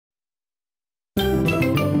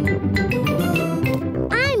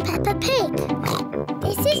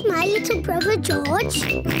little brother George.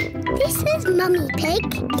 This is Mummy Pig.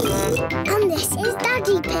 And this is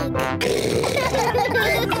Daddy Pig.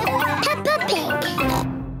 Peppa Pig.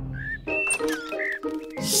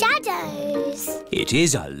 Shadows. It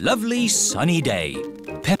is a lovely sunny day.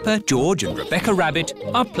 Peppa, George and Rebecca Rabbit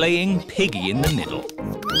are playing Piggy in the Middle.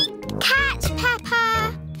 Catch,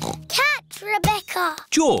 Peppa. Catch, Rebecca.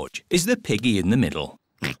 George is the piggy in the middle.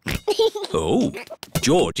 Oh,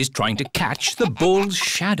 George is trying to catch the ball's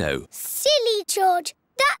shadow. Silly George.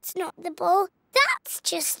 That's not the ball. That's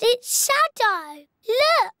just its shadow.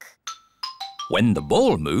 Look. When the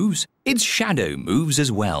ball moves, its shadow moves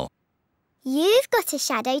as well. You've got a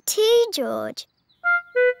shadow too, George.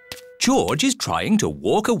 George is trying to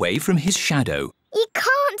walk away from his shadow. You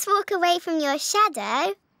can't walk away from your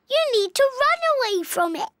shadow. You need to run away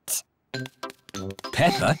from it.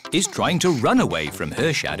 Peppa is trying to run away from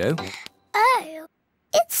her shadow. Oh,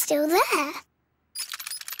 it's still there.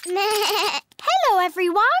 Hello,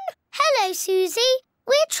 everyone. Hello, Susie.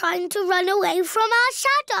 We're trying to run away from our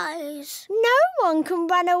shadows. No one can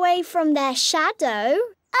run away from their shadow.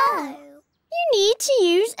 Oh. You need to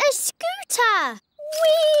use a scooter.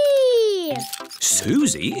 Whee!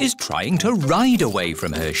 Susie is trying to ride away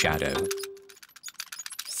from her shadow.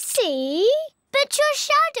 See? But your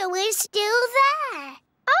shadow is still there.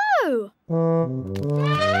 Oh!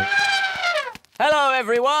 Hello,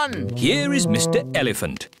 everyone. Here is Mr.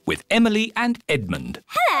 Elephant with Emily and Edmund.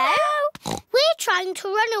 Hello. We're trying to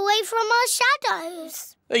run away from our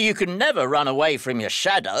shadows. You can never run away from your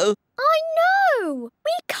shadow. I know.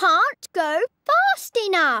 We can't go fast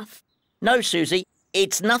enough. No, Susie,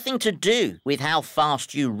 it's nothing to do with how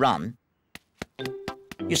fast you run.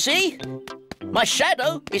 You see? My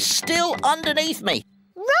shadow is still underneath me.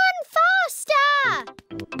 Run faster!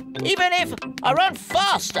 Even if I run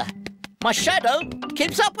faster, my shadow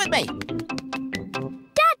keeps up with me.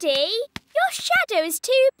 Daddy, your shadow is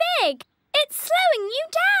too big. It's slowing you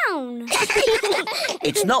down.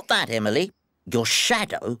 It's not that, Emily. Your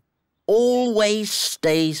shadow always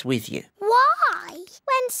stays with you. Why?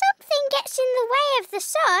 When something gets in the way of the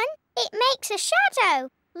sun, it makes a shadow,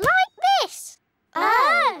 like this.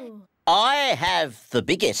 Oh. I have the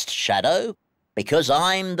biggest shadow because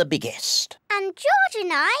I'm the biggest. And George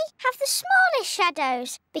and I have the smallest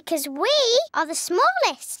shadows because we are the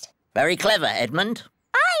smallest. Very clever, Edmund.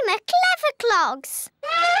 I'm a clever clogs.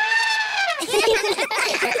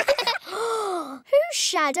 Whose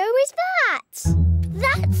shadow is that?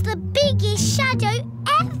 That's the biggest shadow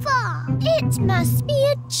ever. It must be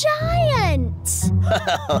a giant.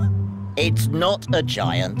 It's not a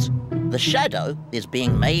giant. The shadow is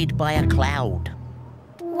being made by a cloud.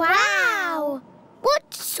 Wow.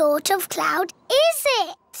 What sort of cloud is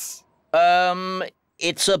it?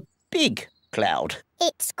 It's a big cloud.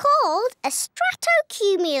 It's called a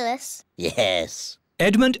stratocumulus. Yes.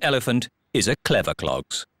 Edmund Elephant is a clever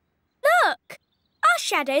clogs. Look, our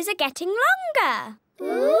shadows are getting longer.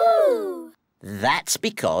 Ooh. That's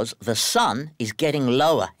because the sun is getting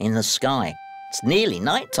lower in the sky. It's nearly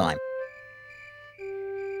night time.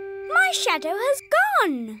 My shadow has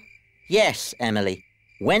gone. Yes, Emily.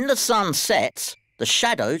 When the sun sets, the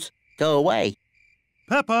shadows go away.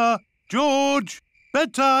 Peppa, George,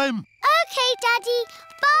 bedtime. OK, Daddy.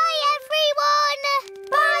 Bye, everyone.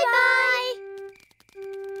 Bye-bye.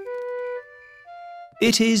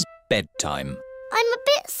 It is bedtime. I'm a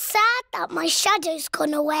bit sad that my shadow's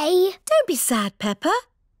gone away. Don't be sad, Peppa.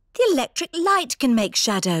 The electric light can make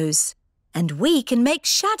shadows. And we can make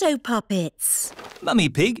shadow puppets. Mummy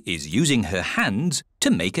Pig is using her hands to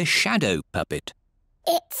make a shadow puppet.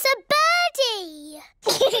 It's a birdie.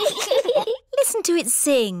 Listen to it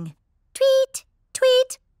sing. Tweet,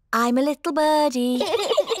 tweet, I'm a little birdie.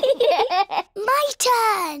 My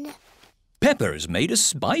turn. Peppa has made a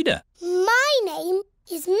spider. My name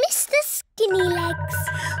is Mr. Skinny Legs.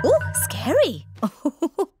 Oh, scary.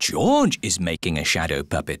 George is making a shadow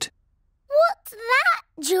puppet. What's that,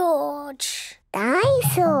 George?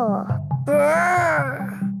 Dinosaur.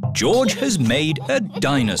 Brrr. George has made a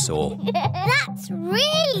dinosaur. That's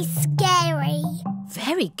really scary.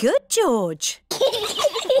 Very good, George.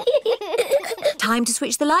 Time to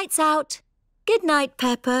switch the lights out. Good night,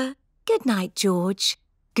 Peppa. Good night, George.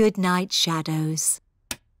 Good night, shadows.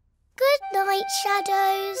 Good night,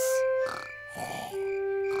 shadows.